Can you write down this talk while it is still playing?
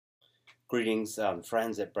Greetings,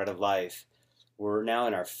 friends at Bread of Life. We're now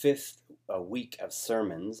in our fifth week of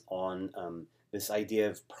sermons on this idea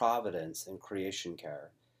of providence and creation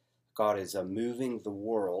care. God is moving the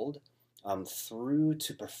world through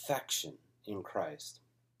to perfection in Christ.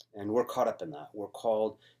 And we're caught up in that. We're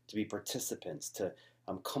called to be participants, to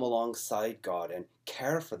come alongside God and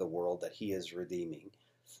care for the world that He is redeeming,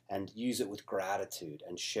 and use it with gratitude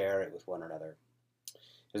and share it with one another.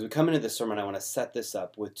 As we come into this sermon, I want to set this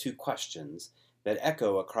up with two questions that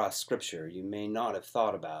echo across Scripture. You may not have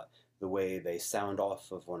thought about the way they sound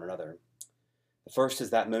off of one another. The first is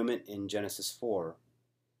that moment in Genesis 4.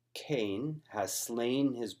 Cain has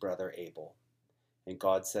slain his brother Abel, and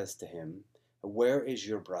God says to him, "Where is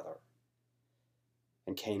your brother?"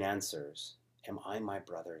 And Cain answers, "Am I my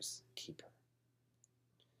brother's keeper?"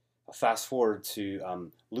 Fast forward to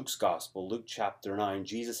Luke's Gospel, Luke chapter 9,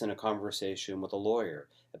 Jesus in a conversation with a lawyer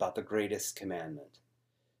about the greatest commandment.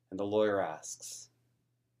 And the lawyer asks,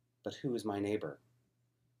 "But who is my neighbor?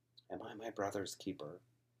 Am I my brother's keeper?"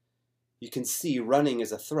 You can see running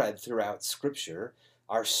as a thread throughout Scripture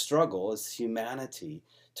our struggle as humanity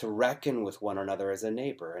to reckon with one another as a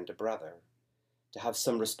neighbor and a brother, to have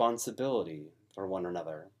some responsibility for one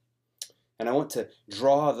another. And I want to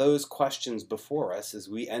draw those questions before us as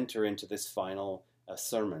we enter into this final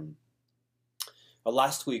sermon.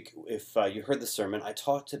 Last week, if you heard the sermon, I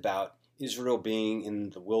talked about Israel being in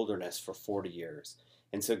the wilderness for 40 years.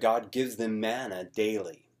 And so God gives them manna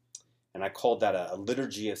daily. And I called that a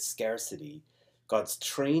liturgy of scarcity. God's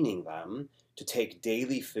training them to take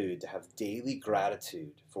daily food, to have daily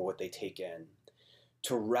gratitude for what they take in,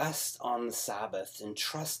 to rest on the Sabbath and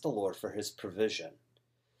trust the Lord for His provision.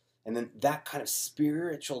 And then that kind of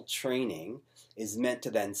spiritual training is meant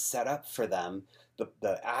to then set up for them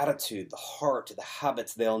the attitude, the heart, the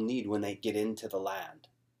habits they'll need when they get into the land.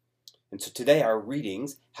 And so today our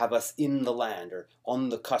readings have us in the land, or on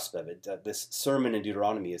the cusp of it. This sermon in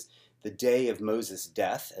Deuteronomy is the day of Moses'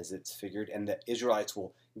 death, as it's figured, and the Israelites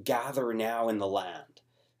will gather now in the land.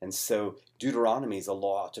 And so Deuteronomy is a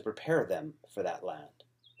law to prepare them for that land.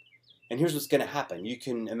 And here's what's going to happen. You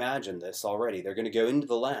can imagine this already. They're going to go into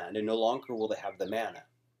the land, and no longer will they have the manna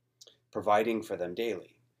providing for them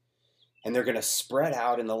daily. And they're going to spread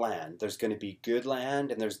out in the land. There's going to be good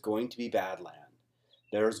land, and there's going to be bad land.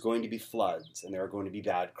 There's going to be floods, and there are going to be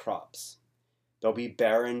bad crops. There'll be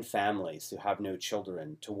barren families who have no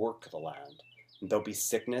children to work the land. And there'll be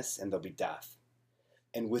sickness, and there'll be death.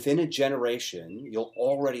 And within a generation, you'll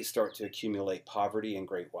already start to accumulate poverty and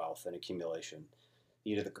great wealth and accumulation.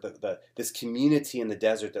 You know, this community in the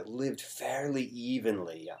desert that lived fairly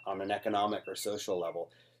evenly on an economic or social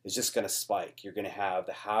level is just going to spike. You're going to have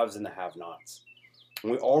the haves and the have-nots.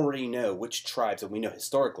 And we already know which tribes, and we know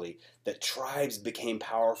historically that tribes became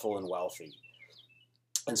powerful and wealthy.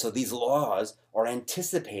 And so these laws are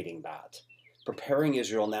anticipating that, preparing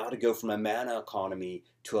Israel now to go from a manna economy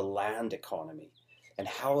to a land economy. And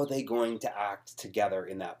how are they going to act together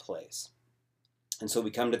in that place? And so we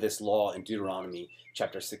come to this law in Deuteronomy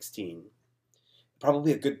chapter 16.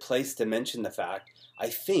 Probably a good place to mention the fact, I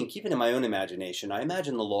think, even in my own imagination, I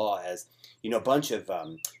imagine the law as, a bunch of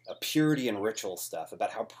purity and ritual stuff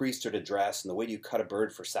about how priests are to dress and the way you cut a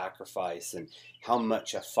bird for sacrifice and how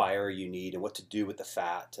much fire you need and what to do with the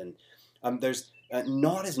fat. And there's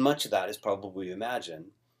not as much of that as probably you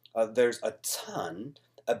imagine. There's a ton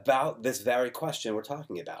about this very question we're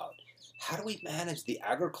talking about. How do we manage the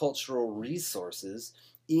agricultural resources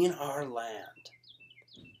in our land?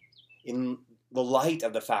 In the light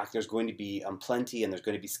of the fact there's going to be plenty, and there's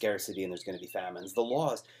going to be scarcity, and there's going to be famines, the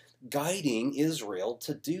laws guiding Israel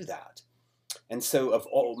to do that. And so of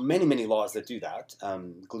all many laws that do that,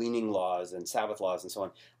 gleaning laws and Sabbath laws and so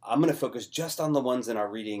on, I'm going to focus just on the ones in our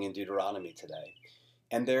reading in Deuteronomy today.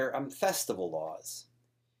 And they're festival laws.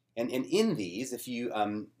 And in these, if you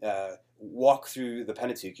walk through the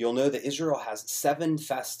Pentateuch, you'll know that Israel has 7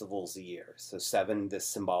 festivals a year. So 7, this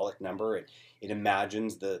symbolic number, it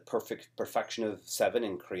imagines the perfection of 7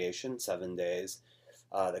 in creation, 7 days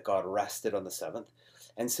that God rested on the 7th.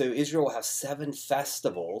 And so Israel will have 7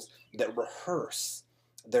 festivals that rehearse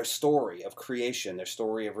their story of creation, their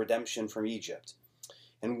story of redemption from Egypt.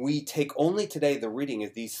 And we take only today the reading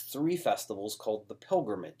of these 3 festivals called the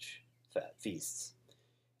pilgrimage feasts.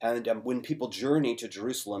 And when people journey to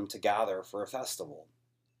Jerusalem to gather for a festival.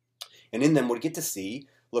 And in them we get to see,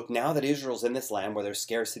 look, now that Israel's in this land where there's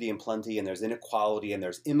scarcity and plenty, and there's inequality, and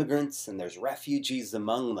there's immigrants, and there's refugees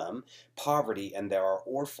among them, poverty, and there are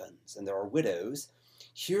orphans, and there are widows,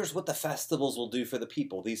 here's what the festivals will do for the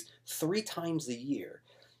people. These 3 times a year,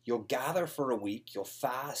 you'll gather for a week, you'll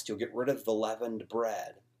fast, you'll get rid of the leavened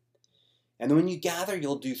bread. And then when you gather,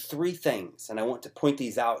 you'll do three things. And I want to point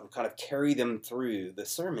these out and kind of carry them through the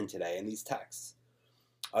sermon today in these texts.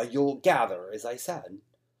 You'll gather, as I said.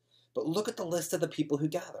 But look at the list of the people who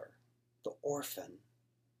gather. The orphan,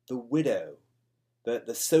 the widow,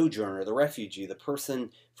 the sojourner, the refugee, the person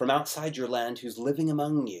from outside your land who's living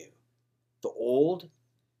among you. The old,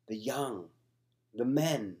 the young, the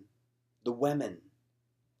men, the women.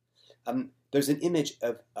 There's an image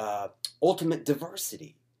of ultimate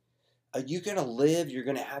diversity. You're going to live, you're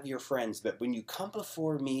going to have your friends, but when you come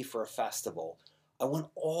before me for a festival, I want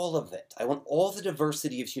all of it. I want all the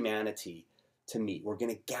diversity of humanity to meet. We're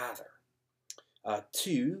going to gather.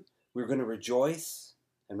 2, we're going to rejoice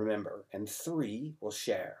and remember. And 3, we'll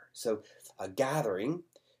share. So gathering,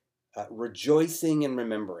 rejoicing and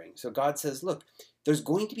remembering. So God says, look, there's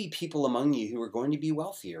going to be people among you who are going to be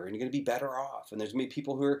wealthier and you're going to be better off. And there's going to be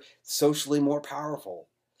people who are socially more powerful.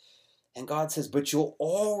 And God says, but you'll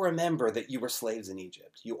all remember that you were slaves in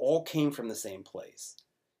Egypt. You all came from the same place.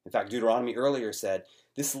 In fact, Deuteronomy earlier said,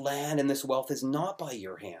 this land and this wealth is not by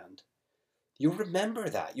your hand. You'll remember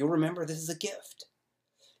that. You'll remember this is a gift.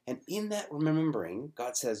 And in that remembering,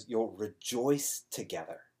 God says, you'll rejoice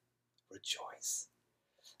together. Rejoice.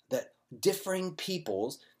 That differing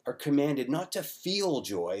peoples are commanded not to feel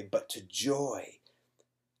joy, but to joy.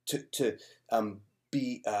 To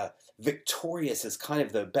be victorious is kind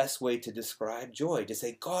of the best way to describe joy. To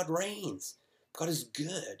say, God reigns. God is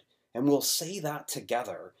good. And we'll say that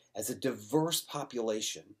together as a diverse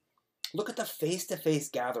population. Look at the face-to-face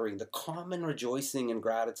gathering, the common rejoicing and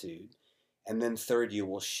gratitude. And then 3rd, you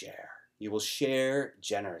will share. You will share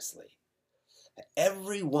generously.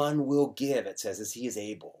 Everyone will give, it says, as he is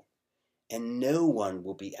able. And no one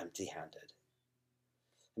will be empty-handed.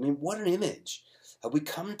 I mean, what an image. We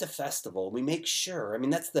come to festival, we make sure,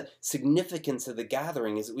 that's the significance of the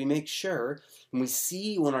gathering, is that we make sure when we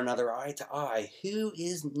see one another eye to eye, who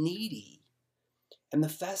is needy. And the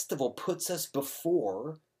festival puts us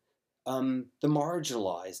before the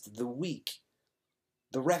marginalized, the weak,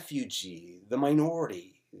 the refugee, the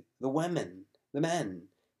minority, the women, the men,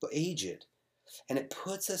 the aged. And it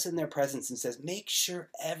puts us in their presence and says, make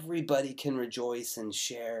sure everybody can rejoice and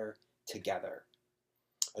share together.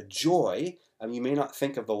 A joy, you may not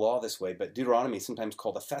think of the law this way, but Deuteronomy is sometimes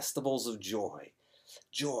called the festivals of joy.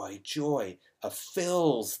 Joy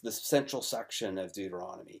fills the central section of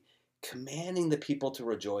Deuteronomy, commanding the people to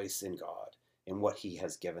rejoice in God, in what he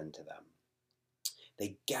has given to them.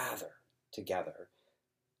 They gather together,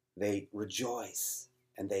 they rejoice,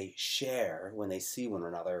 and they share when they see one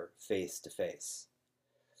another face to face.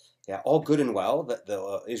 Yeah, all good and well that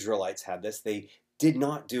the Israelites had this. They did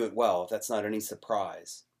not do it well. That's not any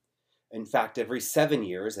surprise. In fact, every 7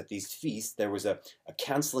 years at these feasts, there was a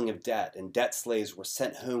canceling of debt, and debt slaves were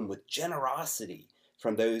sent home with generosity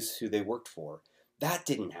from those who they worked for. That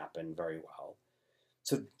didn't happen very well.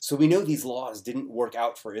 So we know these laws didn't work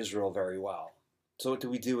out for Israel very well. So what do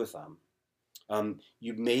we do with them?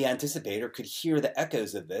 You may anticipate or could hear the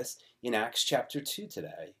echoes of this in Acts chapter 2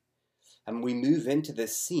 today. And we move into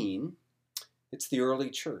this scene. It's the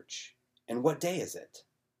early church. And what day is it?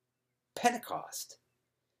 Pentecost.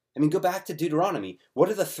 Go back to Deuteronomy. What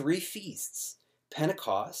are the 3 feasts?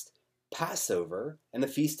 Pentecost, Passover, and the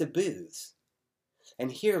Feast of Booths.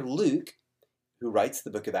 And here Luke, who writes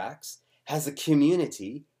the book of Acts, has a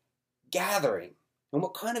community gathering. And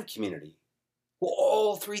what kind of community? Well,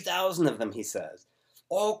 all 3,000 of them, he says.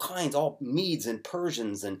 All kinds, all Medes and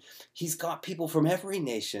Persians, and he's got people from every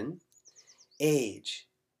nation, age,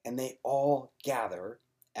 and they all gather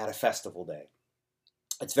at a festival day.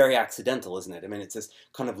 It's very accidental, isn't it? It's this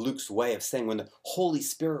kind of Luke's way of saying when the Holy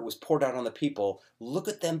Spirit was poured out on the people, look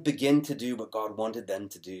at them begin to do what God wanted them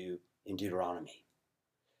to do in Deuteronomy.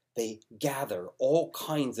 They gather all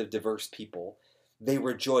kinds of diverse people. They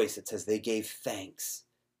rejoice. It says they gave thanks,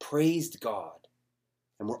 praised God,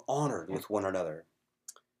 and were honored with one another,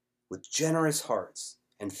 with generous hearts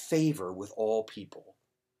and favor with all people.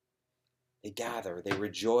 They gather, they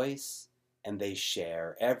rejoice, and they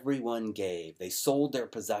share. Everyone gave. They sold their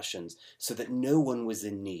possessions so that no one was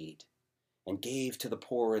in need, and gave to the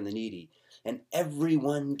poor and the needy. And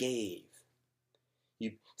everyone gave.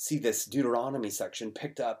 You see this Deuteronomy section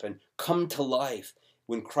picked up and come to life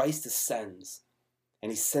when Christ ascends,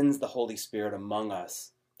 and he sends the Holy Spirit among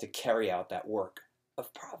us to carry out that work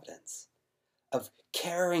of providence, of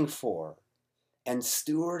caring for and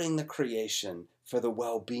stewarding the creation for the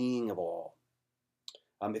well-being of all.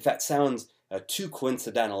 If that sounds too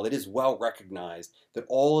coincidental, it is well recognized that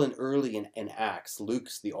all in early in Acts,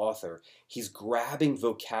 Luke's the author, he's grabbing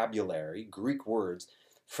vocabulary, Greek words,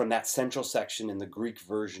 from that central section in the Greek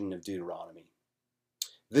version of Deuteronomy.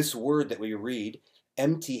 This word that we read,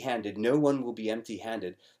 empty-handed, no one will be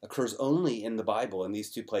empty-handed, occurs only in the Bible in these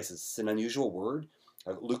two places. It's an unusual word.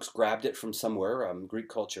 Luke's grabbed it from somewhere, Greek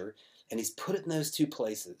culture, and he's put it in those two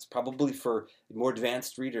places, probably for more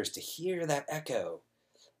advanced readers to hear that echo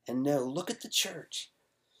and know, look at the church.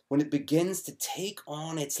 When it begins to take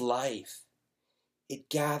on its life, it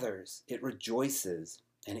gathers, it rejoices,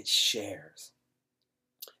 and it shares.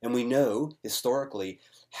 And we know historically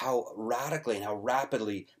how radically and how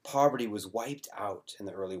rapidly poverty was wiped out in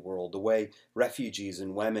the early world, the way refugees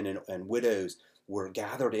and women and widows were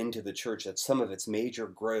gathered into the church. That's some of its major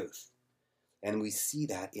growth. And we see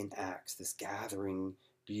that in Acts, this gathering,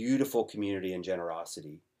 beautiful community and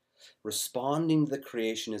generosity, responding to the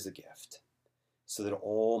creation as a gift so that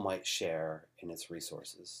all might share in its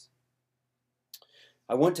resources.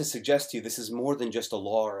 I want to suggest to you this is more than just a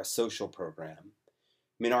law or a social program.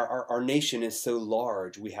 I mean, our nation is so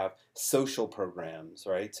large. We have social programs,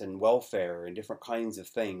 right, and welfare and different kinds of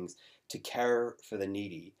things to care for the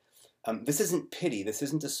needy. This isn't pity. This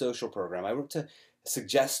isn't a social program. I want to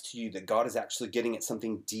suggest to you that God is actually getting at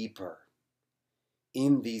something deeper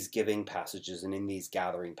in these giving passages and in these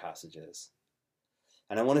gathering passages.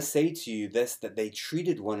 And I want to say to you this, that they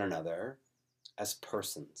treated one another as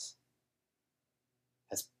persons.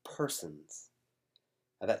 As persons.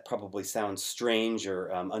 Now, that probably sounds strange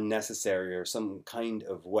or unnecessary or some kind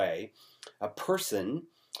of way. A person,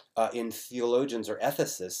 in theologians or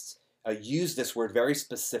ethicists, use this word very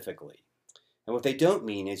specifically. And what they don't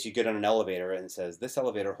mean is you get on an elevator and it says, this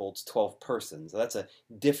elevator holds 12 persons. That's a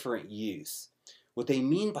different use. What they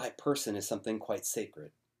mean by person is something quite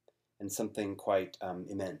sacred and something quite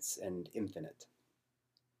immense and infinite.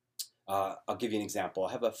 I'll give you an example.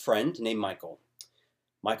 I have a friend named Michael.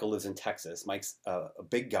 Michael lives in Texas. Mike's a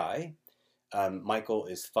big guy. Michael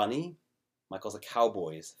is funny. Michael's a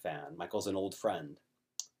Cowboys fan. Michael's an old friend.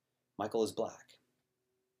 Michael is black.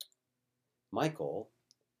 Michael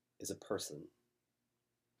is a person.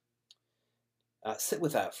 Sit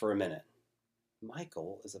with that for a minute.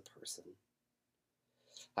 Michael is a person.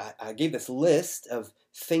 I gave this list of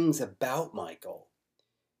things about Michael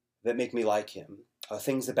that make me like him,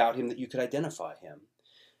 things about him that you could identify him.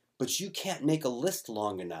 But you can't make a list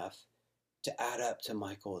long enough to add up to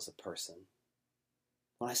Michael as a person.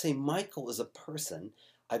 When I say Michael is a person,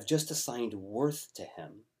 I've just assigned worth to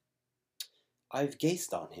him. I've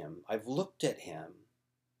gazed on him. I've looked at him.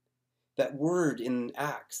 That word in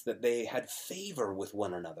Acts, that they had favor with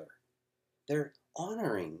one another. They're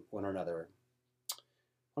honoring one another.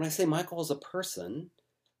 When I say Michael is a person,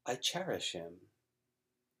 I cherish him.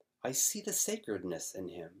 I see the sacredness in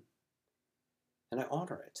him. And I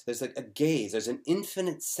honor it. There's a gaze, there's an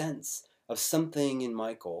infinite sense of something in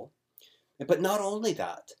Michael. But not only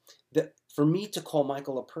that for me to call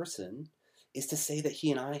Michael a person is to say that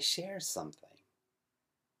he and I share something.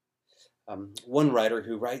 One writer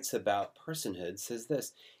who writes about personhood says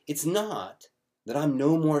this, it's not that I'm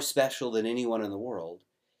no more special than anyone in the world,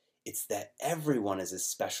 it's that everyone is as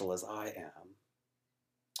special as I am.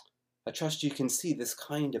 I trust you can see this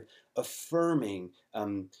kind of affirming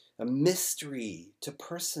a mystery to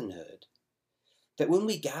personhood. That when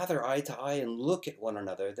we gather eye to eye and look at one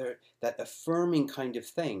another, that affirming kind of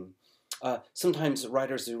thing. Sometimes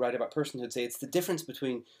writers who write about personhood say it's the difference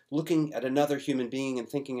between looking at another human being and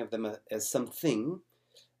thinking of them as something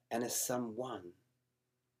and as someone.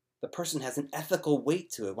 The person has an ethical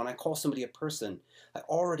weight to it. When I call somebody a person, I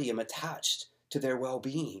already am attached to their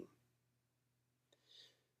well-being.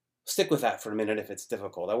 Stick with that for a minute if it's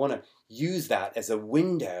difficult. I want to use that as a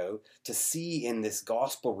window to see in this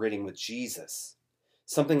gospel reading with Jesus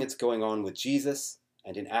something that's going on with Jesus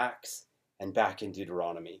and in Acts and back in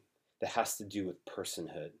Deuteronomy that has to do with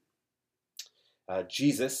personhood.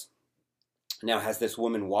 Jesus now has this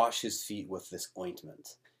woman wash his feet with this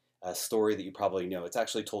ointment, a story that you probably know. It's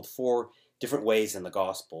actually told 4 different ways in the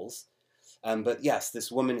Gospels. But yes,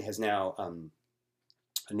 this woman has now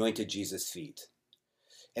anointed Jesus' feet.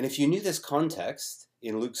 And if you knew this context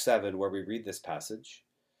in Luke 7 where we read this passage,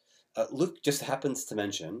 Luke just happens to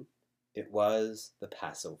mention it was the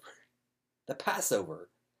Passover. The Passover.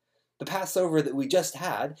 The Passover that we just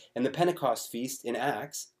had and the Pentecost feast in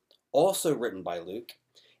Acts, also written by Luke,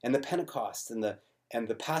 and the Pentecost and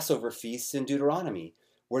the Passover feasts in Deuteronomy,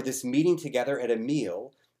 where this meeting together at a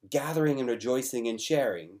meal, gathering and rejoicing and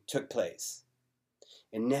sharing took place.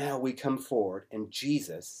 And now we come forward and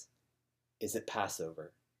Jesus is at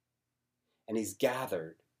Passover. And he's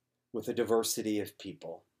gathered with a diversity of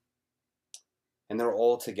people. And they're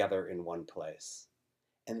all together in one place.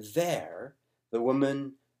 And there, the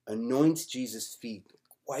woman anoints Jesus' feet,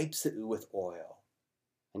 wipes it with oil,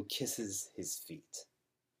 and kisses his feet.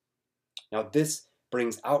 Now this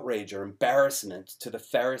brings outrage or embarrassment to the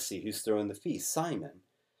Pharisee who's throwing the feast, Simon.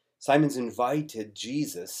 Simon's invited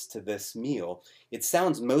Jesus to this meal. It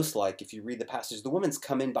sounds most like, if you read the passage, the woman's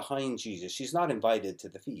come in behind Jesus. She's not invited to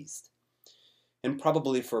the feast. And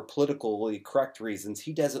probably for politically correct reasons,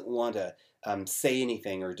 he doesn't want to say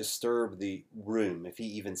anything or disturb the room if he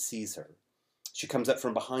even sees her. She comes up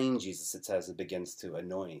from behind Jesus, it says, and begins to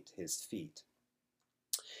anoint his feet.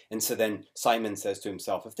 And so then Simon says to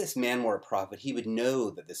himself, if this man were a prophet, he would know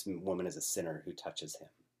that this woman is a sinner who touches him.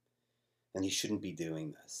 And he shouldn't be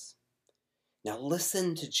doing this. Now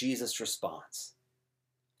listen to Jesus' response,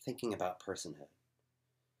 thinking about personhood.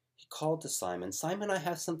 He called to Simon, Simon, I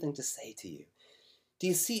have something to say to you. Do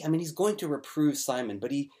you see? I mean, he's going to reprove Simon,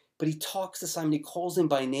 but he talks to Simon. He calls him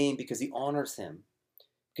by name because he honors him,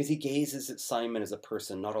 because he gazes at Simon as a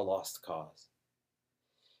person, not a lost cause.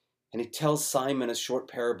 And he tells Simon a short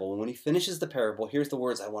parable. And when he finishes the parable, here's the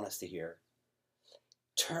words I want us to hear.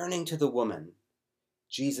 Turning to the woman,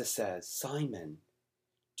 Jesus says, Simon,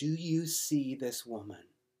 do you see this woman?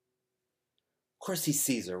 Of course he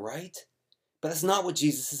sees her, right? But that's not what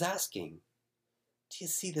Jesus is asking. Do you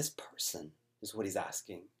see this person? Is what he's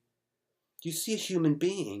asking. Do you see a human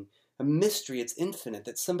being, a mystery, it's infinite,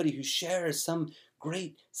 that somebody who shares some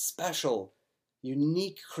great, special,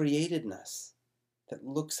 unique createdness that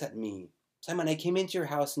looks at me? Simon, I came into your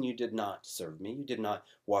house and you did not serve me. You did not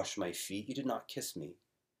wash my feet. You did not kiss me.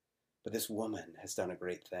 But this woman has done a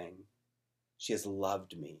great thing. She has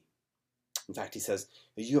loved me. In fact, he says,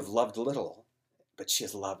 you have loved little, but she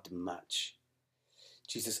has loved much.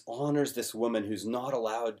 Jesus honors this woman who's not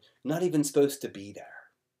allowed, not even supposed to be there.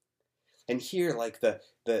 And here, like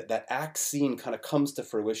that Acts scene kind of comes to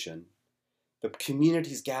fruition. The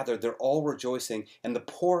community's gathered, they're all rejoicing, and the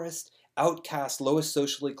poorest, outcast, lowest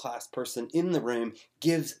socially classed person in the room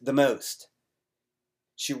gives the most.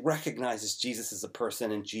 She recognizes Jesus as a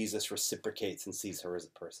person, and Jesus reciprocates and sees her as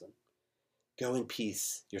a person. Go in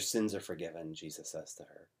peace, your sins are forgiven, Jesus says to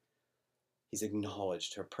her. He's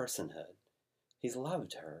acknowledged her personhood. He's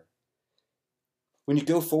loved her. When you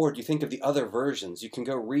go forward, you think of the other versions. You can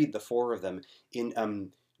go read the 4 of them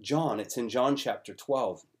in John. It's in John chapter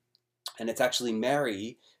 12. And it's actually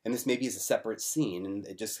Mary, and this maybe is a separate scene, and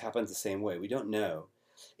it just happens the same way. We don't know.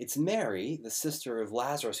 It's Mary, the sister of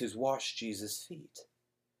Lazarus, who's washed Jesus' feet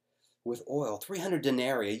with oil. 300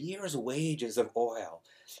 denarii, a year's wages of oil.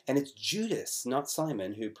 And it's Judas, not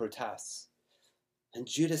Simon, who protests. And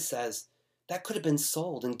Judas says, that could have been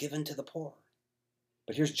sold and given to the poor.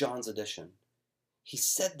 But here's John's addition. He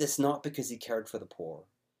said this not because he cared for the poor,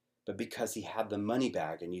 but because he had the money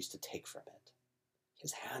bag and used to take from it.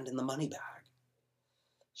 His hand in the money bag.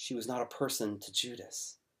 She was not a person to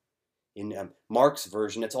Judas. In Mark's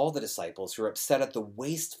version, it's all the disciples who are upset at the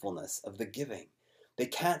wastefulness of the giving. They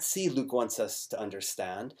can't see, Luke wants us to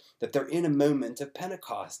understand, that they're in a moment of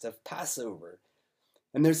Pentecost, of Passover.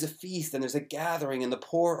 And there's a feast and there's a gathering, and the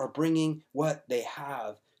poor are bringing what they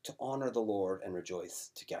have to honor the Lord and rejoice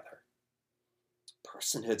together.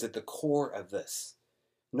 Personhood's at the core of this.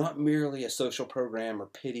 Not merely a social program or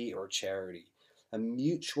pity or charity. A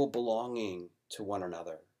mutual belonging to one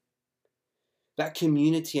another. That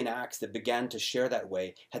community in Acts that began to share that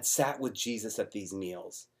way had sat with Jesus at these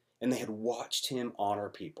meals, and they had watched him honor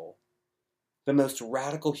people. The most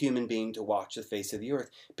radical human being to watch the face of the earth,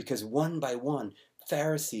 because one by one,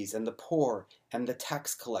 Pharisees and the poor and the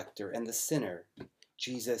tax collector and the sinner,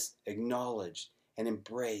 Jesus acknowledged and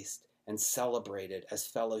embraced and celebrated as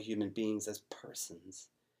fellow human beings, as persons.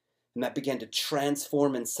 And that began to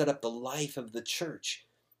transform and set up the life of the church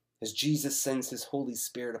as Jesus sends his Holy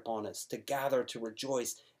Spirit upon us to gather, to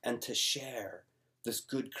rejoice, and to share this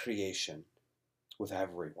good creation with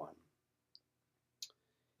everyone.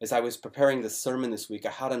 As I was preparing this sermon this week,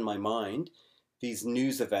 I had in my mind these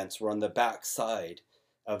news events were on the backside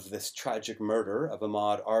of this tragic murder of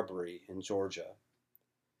Ahmaud Arbery in Georgia.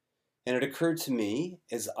 And it occurred to me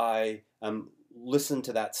as I listened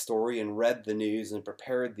to that story and read the news and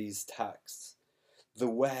prepared these texts, the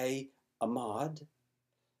way Ahmaud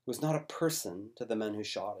was not a person to the men who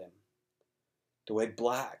shot him. The way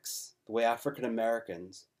blacks, the way African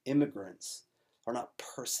Americans, immigrants, are not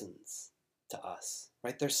persons to us,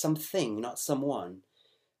 right? There's something, not someone.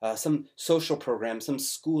 Some social program, some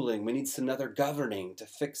schooling. We need some other governing to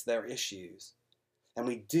fix their issues. And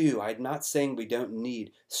we do. I'm not saying we don't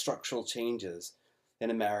need structural changes in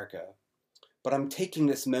America. But I'm taking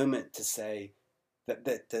this moment to say that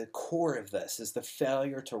the core of this is the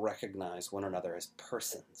failure to recognize one another as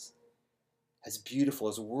persons, as beautiful,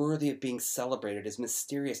 as worthy of being celebrated, as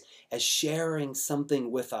mysterious, as sharing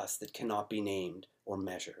something with us that cannot be named or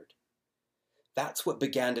measured. That's what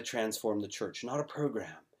began to transform the church, not a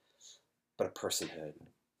program, but a personhood.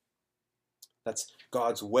 That's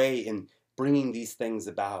God's way in bringing these things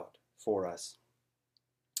about for us.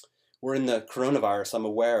 We're in the coronavirus, I'm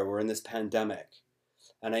aware, we're in this pandemic.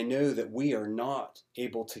 And I know that we are not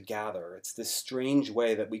able to gather. It's this strange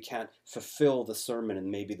way that we can't fulfill the sermon in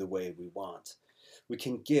maybe the way we want. We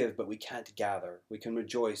can give, but we can't gather. We can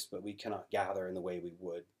rejoice, but we cannot gather in the way we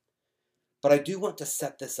would. But I do want to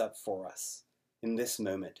set this up for us in this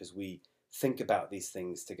moment as we think about these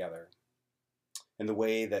things together and the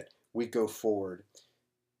way that we go forward.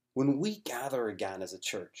 When we gather again as a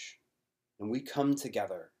church and we come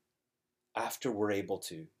together after we're able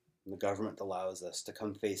to, and the government allows us to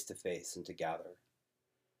come face to face and to gather,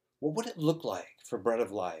 what would it look like for Bread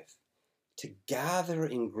of Life to gather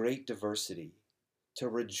in great diversity, to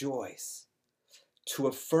rejoice, to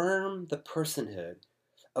affirm the personhood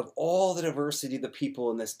of all the diversity of the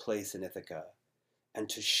people in this place in Ithaca, and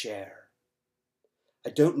to share? I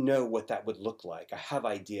don't know what that would look like. I have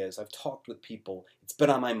ideas. I've talked with people. It's been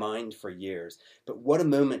on my mind for years. But what a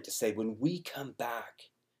moment to say, when we come back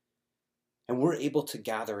and we're able to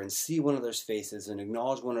gather and see one another's faces and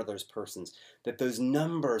acknowledge one another's persons, that those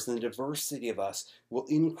numbers and the diversity of us will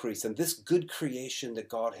increase. And this good creation that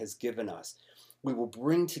God has given us, we will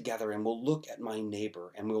bring together, and we'll look at my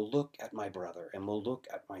neighbor, and we'll look at my brother, and we'll look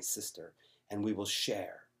at my sister, and we will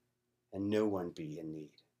share, and no one be in need.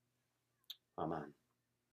 Amen.